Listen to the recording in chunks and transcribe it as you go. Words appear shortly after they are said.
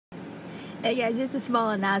Yeah, just a small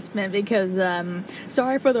announcement because,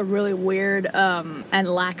 sorry for the really weird, and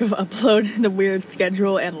lack of upload, the weird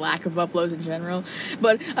schedule and lack of uploads in general,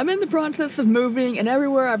 but I'm in the process of moving, and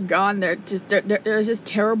everywhere I've gone, there's just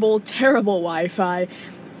terrible Wi-Fi.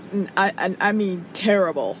 I mean,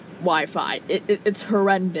 terrible Wi-Fi. It's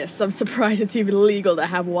horrendous. I'm surprised it's even legal to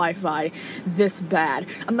have Wi-Fi this bad.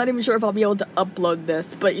 I'm not even sure if I'll be able to upload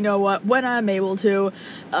this, but you know what? When I'm able to,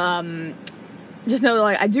 just know that,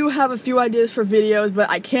 like, I do have a few ideas for videos, but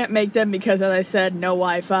I can't make them because, as I said, no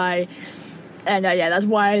Wi-Fi. And yeah, that's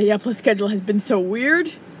why the upload schedule has been so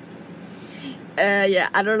weird. Yeah,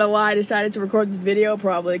 I don't know why I decided to record this video,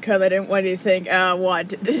 probably because I didn't want you to think,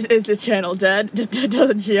 what, is the channel dead?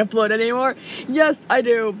 Doesn't she upload anymore? Yes, I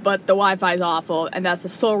do, but the Wi-Fi is awful, and that's the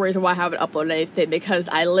sole reason why I haven't uploaded anything, because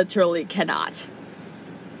I literally cannot.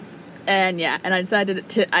 And yeah, and I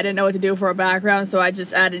decided I didn't know what to do for a background, so I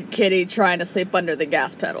just added Kitty trying to sleep under the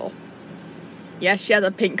gas pedal. Yes, she has a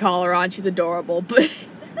pink collar on, she's adorable, but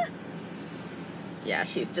yeah,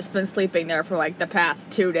 she's just been sleeping there for like the past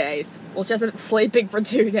 2 days. Well, she hasn't been sleeping for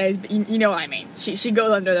 2 days, but you know what I mean. She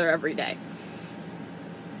goes under there every day.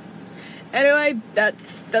 Anyway, that's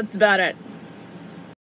about it.